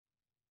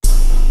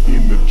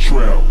in the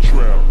trap,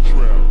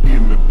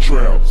 in the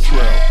trap, in the trap,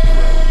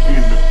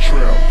 in the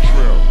trap,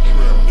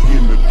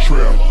 in the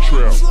trap, in the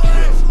trap,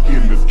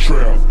 in the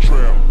trap,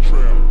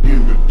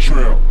 in the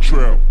trap,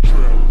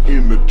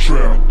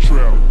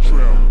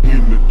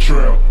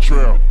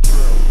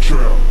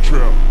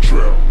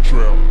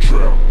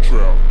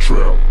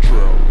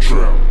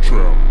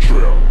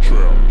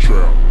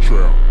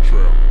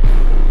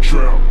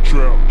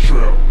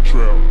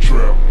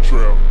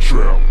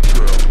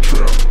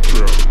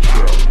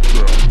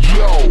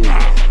 Yo,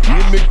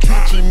 in the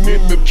kitchen,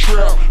 in the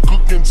trap,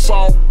 cooking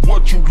salt,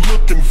 what you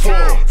looking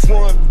for?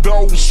 Front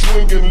door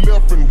swinging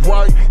left and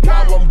right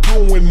while I'm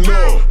doing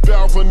up.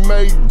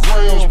 1,008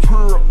 grams,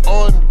 pure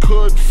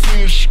uncut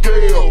fish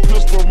scale.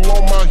 Pistol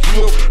on my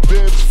hip,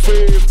 that's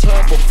fed,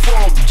 time for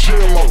fuck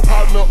jello.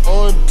 Partner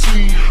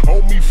auntie,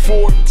 owe me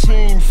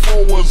 14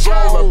 for his own.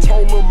 I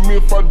told him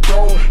if I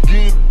don't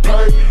get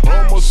paid,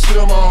 I'ma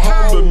send her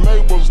home. The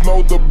neighbors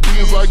know the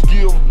biz, I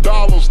give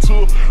dollars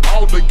to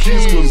all the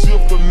kids. Cause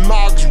if the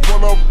knocks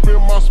run up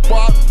in my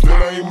spot,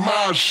 that ain't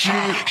my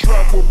shit.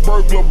 Strap a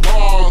burglar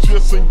bars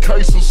just in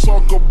case a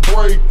sucker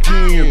break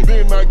in.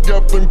 Then I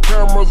got them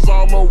cameras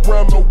all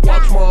around to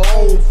watch my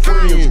own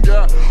friends.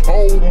 Got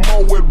old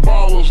Mo at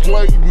ballers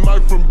late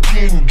night from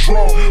getting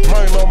drunk.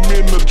 Man, I'm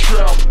in the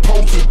trap,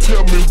 posted,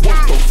 tell me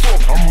what the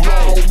fuck I'm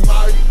all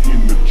night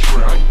in the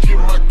trap. I get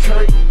my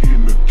cake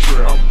in the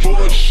trap. I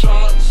bust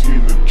shots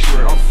in the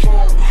trap. I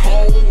fuck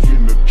hoes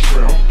in the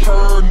trap. I'm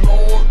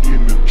paranoid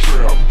in the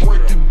trap. I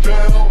break it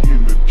down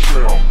in the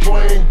trap. I'm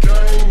playing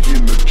games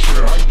in the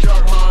trap. I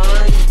got my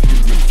aim.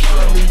 You can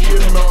find me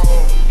in the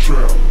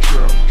trap.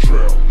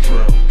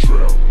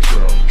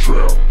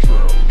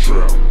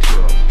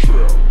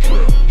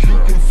 You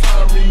can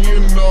find me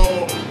in the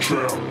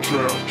trap.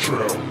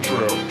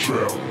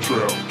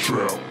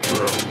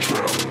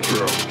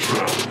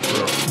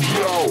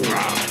 Yo,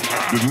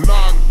 the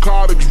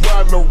narcotics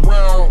riding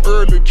around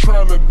early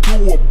trying to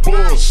do a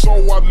buzz. So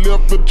I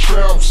left the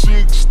trap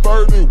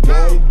 6:30,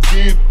 won't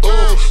get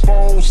up.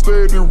 Phone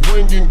steady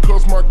ringing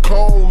cause my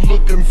cone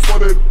looking for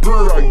that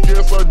girl. I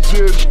guess I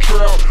just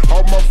trapped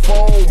on my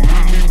phone,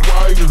 meet me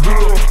right here.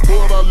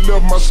 But I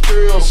left my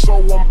scale so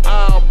I'm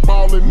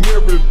eyeballing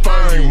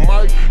everything.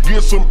 Might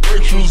get some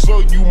extras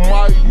or you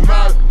might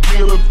not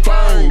get a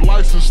thing.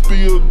 License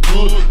still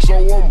good, so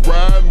I'm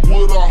riding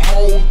with a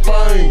whole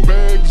thing.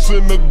 Bags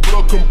in the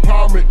glove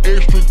compartment,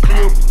 extra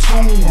clip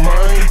too,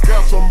 man.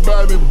 Got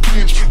somebody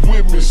bitch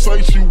with me,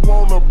 say she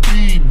wanna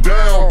be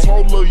down.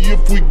 Told her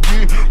if we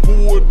get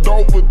pulled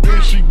over,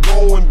 then she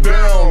going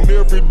down.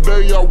 Every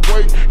day I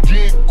wake,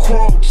 get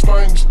crunks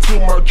thanks to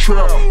my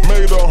trap.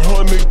 Made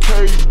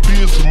 100K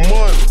this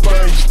month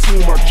thanks to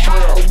my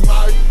trap. All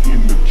night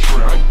in the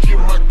trap, I get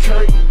my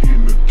cake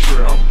in the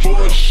trap. I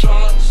bust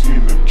shots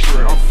in the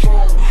trap. I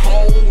fuck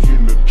hoes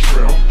in the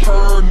trap. I'm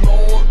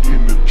paranoid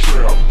in the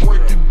trap. I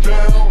break it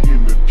down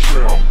in the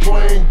trap. I'm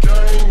playing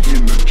games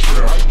in the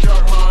trap. I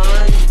got my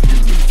aim. You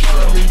can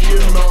find me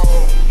in the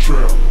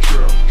trap.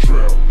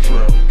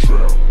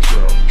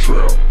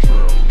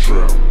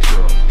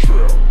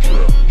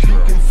 You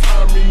can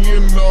find me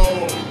in the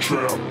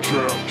trap.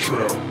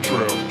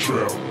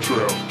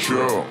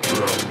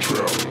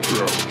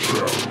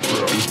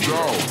 It's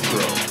dog.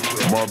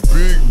 My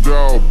big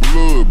dog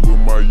blood, but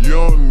my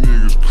young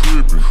niggas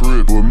crippin'.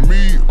 But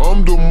me, I'm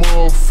the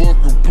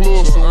motherfucking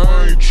plus, so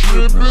I ain't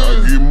trippin'. I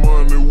get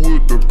money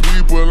with the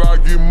people, I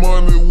get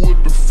money with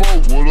the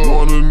folks. What up?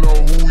 Wanna know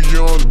who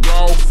young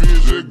Dolph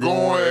is? They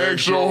go and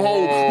ask your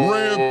hoe.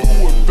 Ran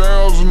through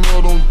 1,000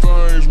 of them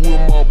things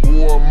with my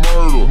boy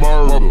Murder.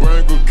 My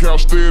bank account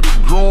steady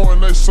growing,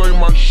 they say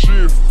my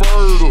shit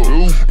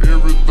fertile.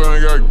 Everything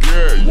I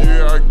got,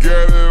 yeah, I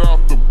got it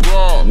off the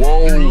block.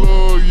 Whoa. You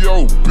love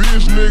your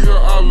bitch, nigga,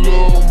 I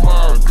love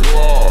my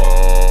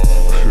Glock.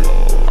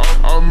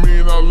 I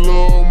mean, I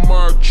love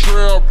my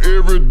trap.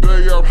 Every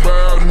day I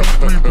buy a new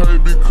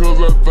prepaid because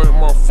I think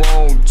my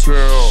phone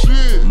tap.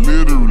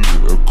 Literally,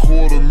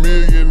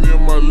 $250,000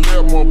 in my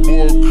lap. My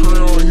boy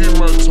Crown hit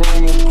my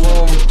total,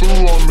 come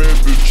through. I'm at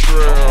the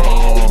trap.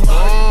 All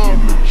night in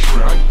the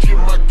trap. I get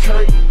my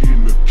cake in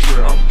the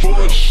trap. I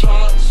bust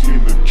shots in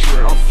the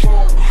trap. I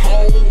fuck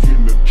hoes in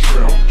the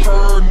trap. I'm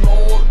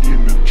paranoid in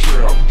the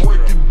trap. I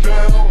break it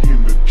down in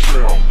the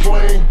trap. I'm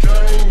playing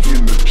games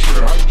in the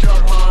trap. I got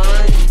my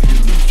aim. You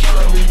can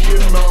find me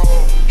in the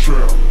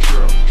trap.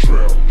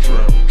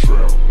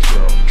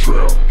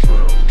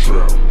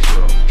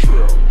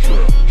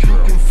 You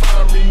can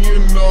find me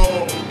in the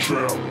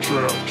trap.